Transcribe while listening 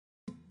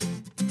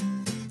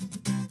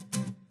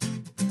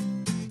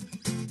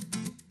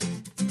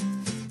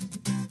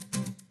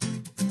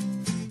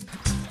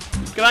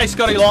G'day,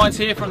 Scotty Lyons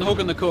here from the Hook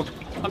and the Cook.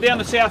 I'm down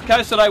the south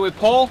coast today with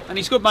Paul and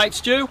his good mate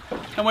Stu,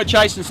 and we're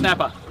chasing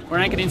snapper. We're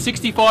anchored in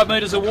 65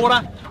 metres of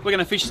water. We're going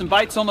to fish some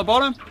baits on the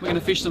bottom. We're going to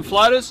fish some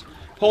floaters.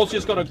 Paul's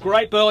just got a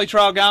great burley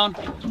trail going.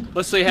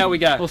 Let's see how we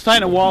go. Well, it's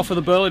taken a while for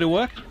the burley to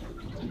work,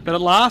 but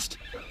at last,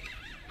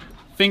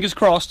 fingers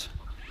crossed,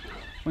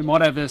 we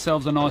might have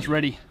ourselves a nice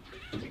reddy.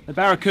 The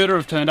barracuda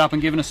have turned up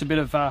and given us a bit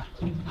of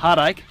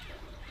heartache,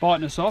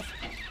 biting us off.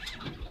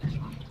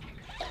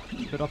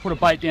 But I put a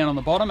bait down on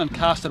the bottom and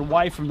cast it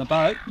away from the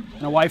boat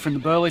and away from the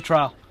burley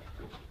trail.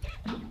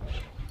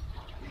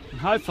 And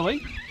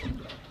hopefully,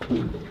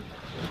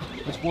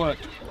 it's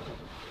worked.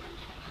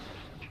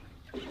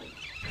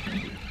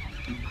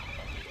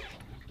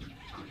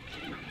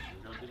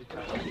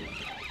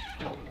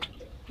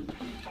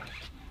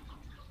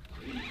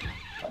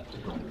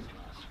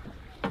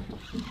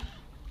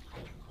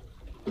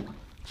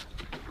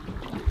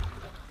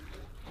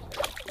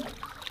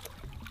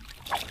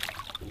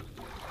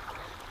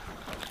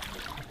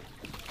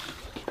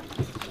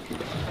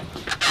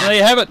 There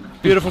you have it,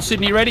 beautiful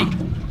Sydney reddy.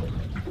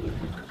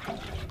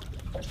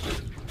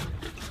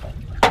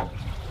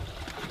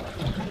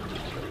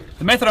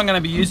 The method I'm going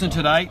to be using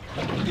today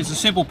is a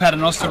simple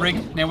paternoster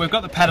rig. Now we've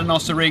got the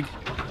paternoster rig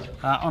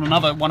on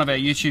another one of our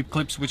YouTube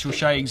clips, which will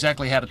show you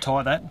exactly how to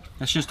tie that.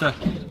 It's just a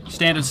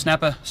standard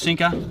snapper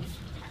sinker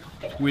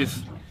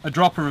with a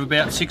dropper of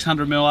about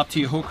 600mm up to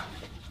your hook.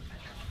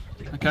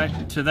 Okay,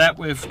 to that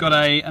we've got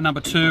a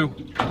number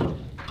 2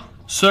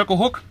 circle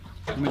hook,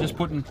 and we're just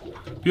putting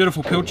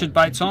beautiful pilchard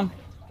baits on.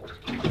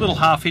 A little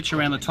half hitch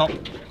around the top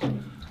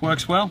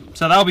works well.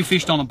 So they'll be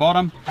fished on the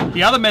bottom.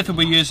 The other method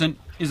we're using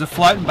is a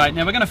floating bait.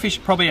 Now we're going to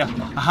fish probably a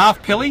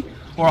half pilly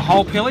or a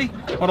whole pilly.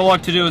 What I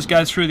like to do is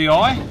go through the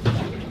eye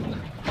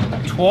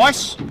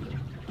twice,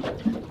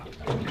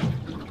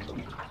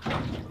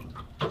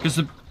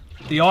 because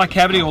the eye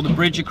cavity or the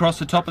bridge across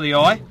the top of the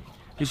eye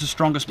is the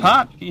strongest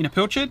part in a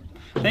pilchard.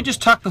 Then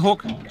just tuck the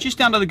hook just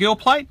under the gill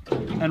plate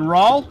and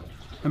roll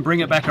and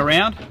bring it back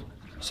around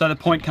so the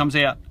point comes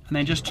out, and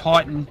then just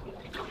tighten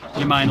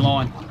your main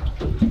line,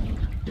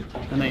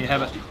 and there you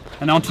have it.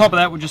 And on top of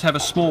that we'll just have a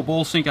small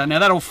ball sinker. Now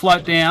that'll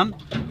float down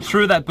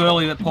through that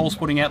burley that Paul's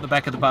putting out the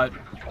back of the boat.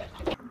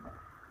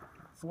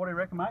 So what do you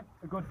reckon, mate?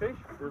 A good fish?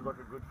 Feels like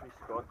a good fish,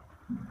 Scott.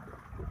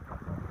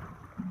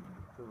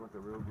 Feels like a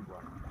real good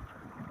one.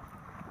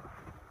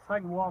 It's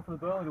taken a while for the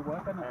burley to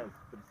work, hasn't it? It has,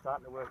 but it's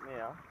starting to work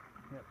now.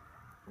 Yep.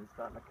 It's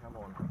starting to come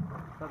on.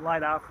 That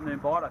late afternoon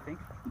bite, I think.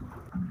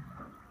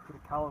 Bit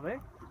of colour there.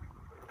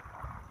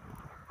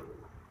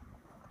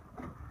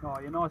 Oh,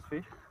 you're nice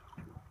fish.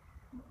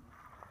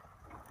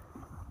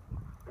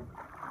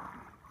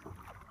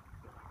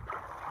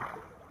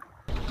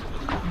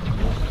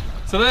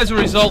 So there's the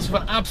results of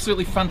an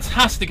absolutely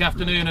fantastic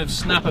afternoon of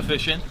snapper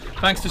fishing.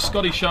 Thanks to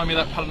Scotty showing me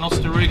that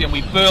paternoster rig, and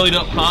we burleyed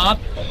up hard.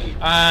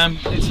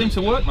 It seemed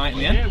to work, mate, in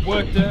the end.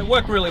 Yeah, it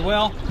worked really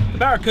well. The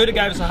barracuda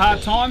gave us a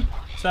hard time,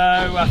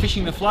 so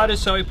fishing the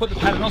floaters, so we put the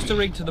paternoster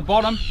rig to the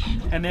bottom,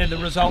 and there the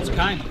results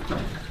came.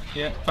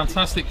 Yeah,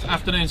 fantastic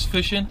afternoon's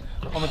fishing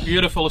on the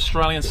beautiful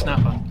Australian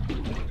snapper.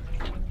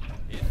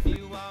 If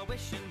you are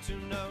wishing to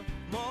know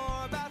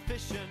more about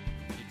fishing,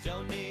 you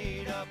don't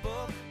need a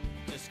book,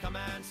 just come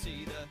and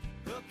see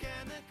the Hook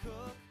and the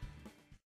Cook.